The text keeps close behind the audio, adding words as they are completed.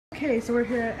Okay, so we're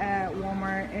here at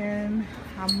Walmart and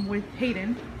I'm with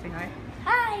Hayden. Say hi.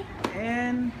 Hi.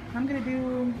 And I'm gonna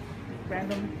do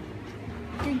random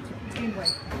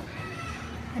gameplay.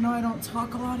 I know I don't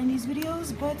talk a lot in these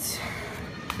videos, but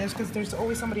that's because there's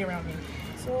always somebody around me.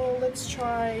 So let's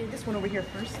try this one over here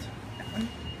first. That one.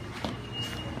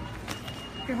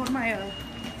 Here, hold my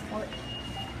wallet.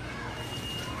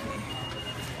 Okay.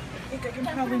 I think I can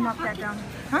probably knock that down.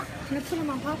 Huh? Can I put it in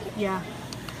my pocket? Yeah.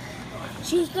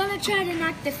 She's gonna try to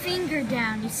knock the finger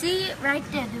down. You see it right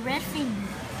there, the red finger.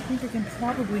 I think I can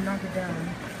probably knock it down.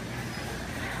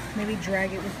 Maybe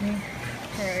drag it with me.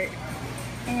 Alright.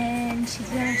 And she's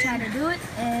gonna try to do it,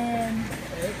 and...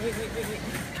 Wait.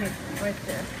 Okay, right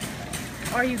there.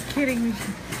 Are you kidding me?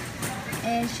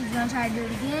 And she's gonna try to do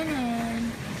it again,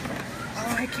 and...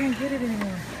 Oh, I can't get it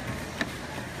anymore.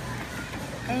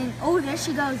 And, oh, there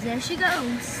she goes, there she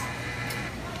goes.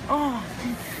 Oh.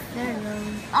 There it goes.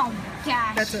 Oh my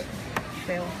gosh. That's a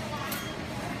fail.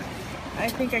 I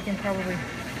think I can probably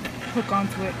hook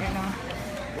onto it right now.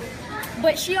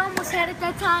 But she almost had it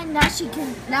that time. Now she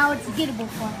can. Now it's gettable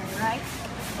for her, right?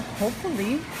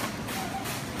 Hopefully.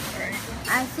 Alright.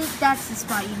 I think that's the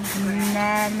spot you need to put it.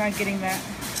 Nah, I'm not getting that.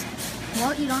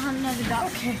 Well, you don't have another dollar.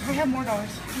 Okay, I have more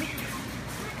dollars. You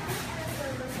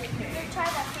gonna try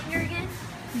that finger again?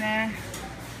 Nah, I'm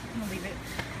gonna leave it.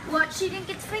 Well, she didn't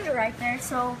get the finger right there,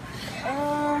 so.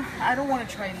 I don't want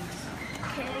to try these.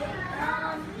 Okay.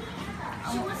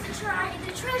 She wants to try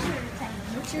the treasure thing,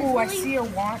 which is. Oh, I see a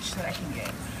watch that I can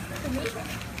get.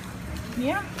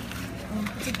 Yeah.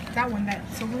 That one, that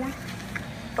silver one.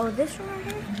 Oh, this one right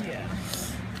here?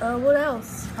 Yeah. What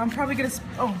else? I'm probably gonna.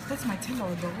 Oh, that's my $10 bill.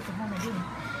 What the hell am I doing?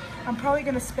 I'm probably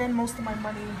gonna spend most of my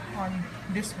money on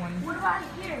this one. What about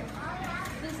here?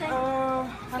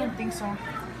 I don't think so.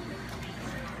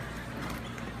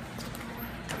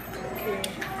 Okay.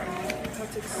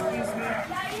 Let's excuse me.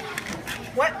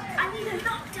 What? I need to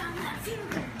knock down that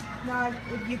finger. Nah,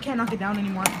 you can't knock it down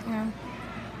anymore. Yeah.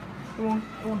 It won't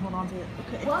hold on to it.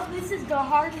 Okay. Well, this is the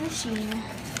hard machine.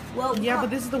 Well, Yeah, but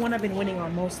this is the one I've been winning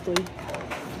on mostly.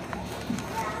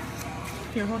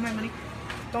 Here, hold my money.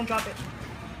 Don't drop it.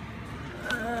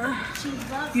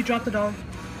 You dropped the dog.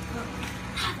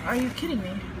 Are you kidding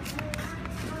me?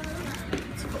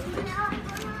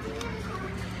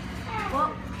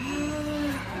 Well,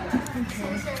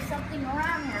 Okay. there's something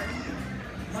around her.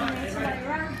 Somebody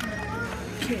around her.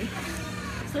 Okay.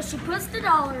 So she puts the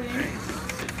dollar in.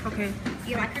 Okay.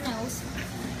 You like her nose.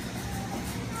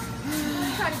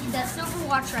 Try to get that silver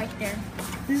watch right there.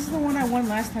 This is the one I won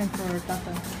last time for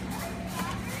Tata.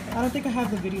 I don't think I have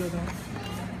the video though.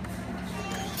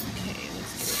 Okay,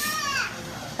 let's see.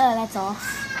 Oh, that's off.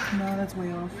 No, that's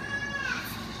way off.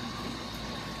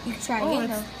 You can try Oh, again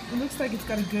though. it looks like it's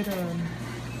got a good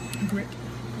grip.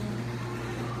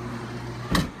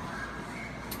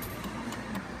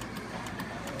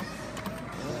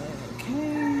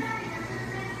 Okay.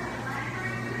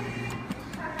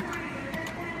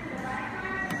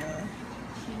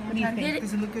 What do you think?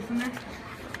 Does it look good from there?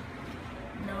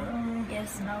 No.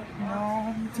 Yes, no.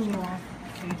 No, it's a little off.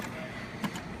 Okay.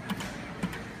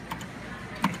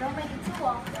 Don't make it too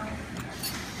off though.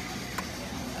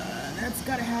 That's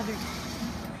gotta have it.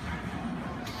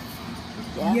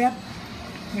 Yeah. Yep.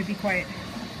 Wait, be quiet.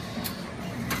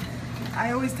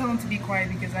 I always tell him to be quiet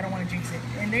because I don't want to jinx it.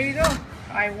 And there you go.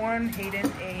 I won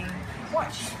Hayden a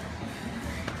watch.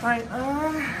 Alright,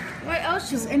 What else?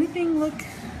 does anything look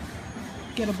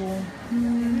gettable?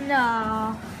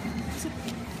 No.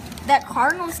 That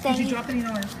Cardinals thing. Did you drop any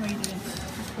dollars? No, you didn't.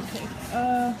 Okay.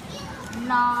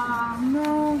 Nah.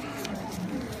 No.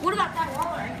 What about that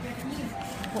wallet right there?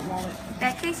 What wallet?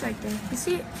 That case right there. You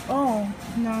see it? Oh,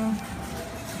 no.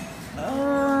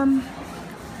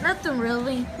 Nothing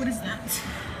really. What is that?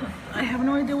 I have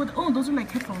no idea what. Oh, those are like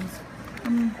headphones.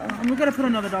 I'm gonna put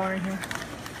another dollar in here.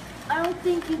 I don't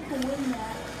think you can win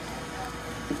that.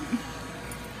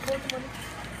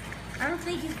 I don't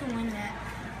think you can win that.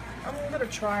 I'm gonna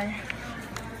try.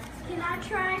 Can I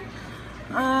try?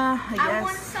 I guess. I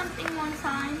won something one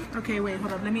time. Okay, wait,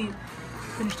 hold up. Let me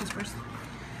finish this first.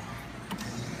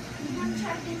 You want to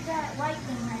try to get that white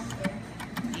thing right there?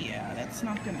 Yeah, that's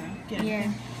not gonna get Yeah.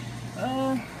 anything.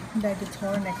 That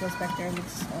guitar necklace back there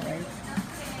looks alright.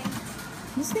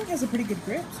 This thing has a pretty good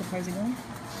grip, surprisingly.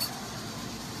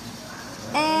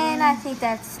 And I think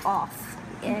that's off.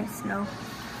 Yes, no.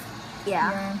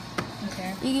 Yeah.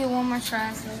 Okay. You get one more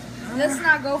try. So let's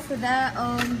not go for that.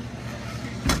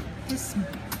 This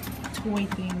toy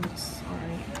thing looks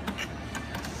alright.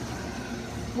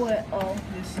 What? Oh.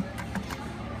 This.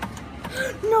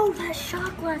 No, that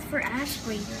shot glass for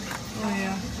Ashley. Oh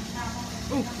yeah.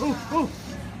 Oh.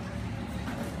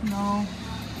 No.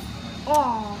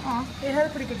 Oh, it had a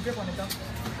pretty good grip on it though.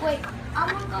 Wait, I'm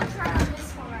gonna go try on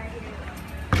this one right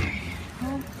here.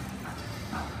 Well,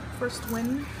 first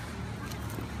win.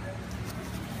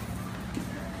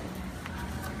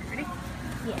 Ready?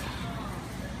 Yeah.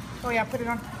 Oh yeah, put it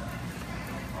on.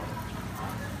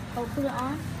 Oh, put it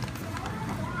on?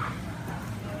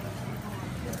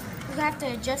 We have to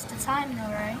adjust the time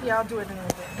though, right? Yeah, I'll do it in a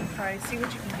little bit. Try, see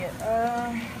what you can get.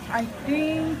 I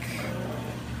think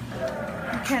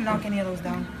you can't knock any of those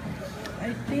down.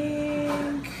 I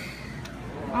think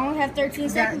I only have 13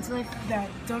 seconds left. That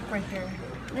duck right there.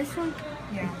 This one?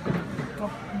 Yeah. Go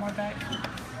more back.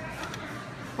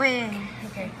 Wait.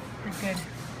 Okay, you're good.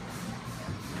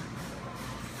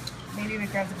 Maybe if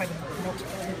it grabs it by the nope.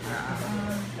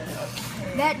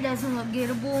 Okay. That doesn't look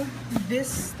gettable.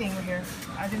 This thing right here,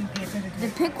 I didn't pay attention to The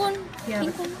it. pink one? Yeah,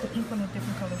 Pink the one? pink one with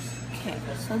different colors. Okay,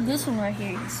 so this one right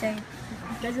here, you say,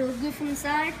 does it look good from the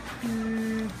side?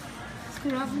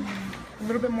 Scoot up. A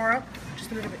little bit more up,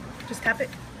 just a little bit. Just tap it.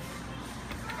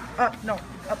 Up, no,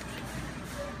 up.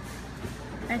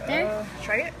 Right there?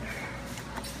 Try it.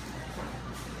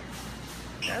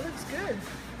 That looks good.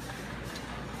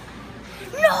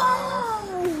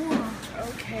 No!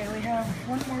 Okay, we have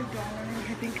one more dollar,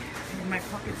 I think, in my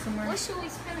pocket somewhere. What should we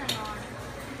spend it on?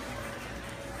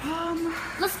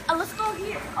 Let's go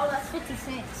here. Oh, that's 50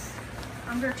 cents.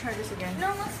 I'm gonna try this again.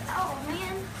 No, oh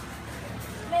man.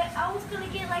 Man, I was gonna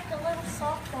get like a little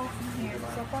softball from here.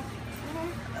 Softball?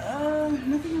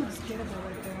 Nothing looks gettable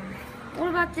right there. What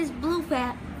about this blue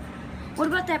bat? What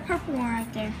about that purple one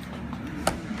right there?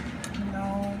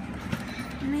 No.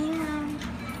 Man.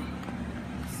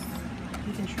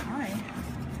 You can try.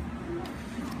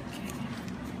 Okay.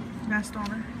 Last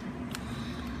dollar.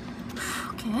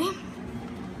 Okay.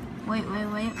 Wait.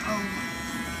 Oh.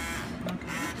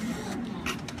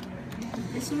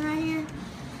 This one right here?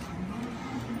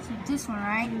 It's this one,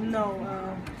 right?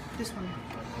 No, this one.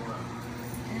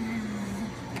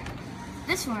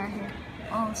 This one right here.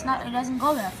 Oh, it's not, it doesn't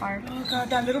go that far. Oh god,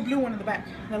 that little blue one in the back.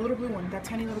 That little blue one. That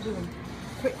tiny little blue one.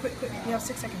 Quick. You have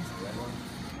 6 seconds.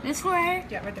 This one right here?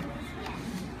 Yeah, right there.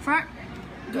 Front?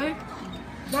 Good?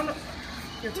 No.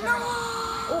 Your turn. No!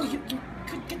 Oh, you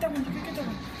could get that one. You could get that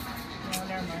one. No,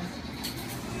 never mind.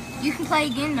 You can play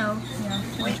again though. Yeah.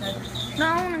 Wait. No,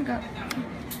 I wanna go.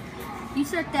 You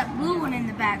said that blue one in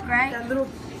the back, right? That little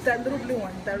blue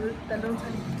one. That little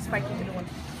tiny spiky little one.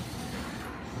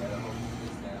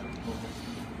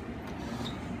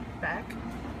 Back.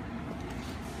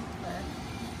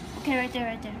 Okay, right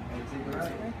there.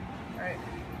 Alright.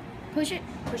 Push it.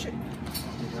 Push it.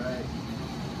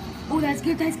 Oh, that's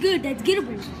good. That's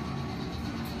gettable.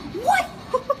 What?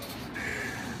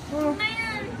 Oh,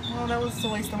 Man. well, that was a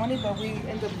waste of money, but we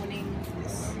end up winning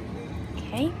this.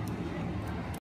 Okay.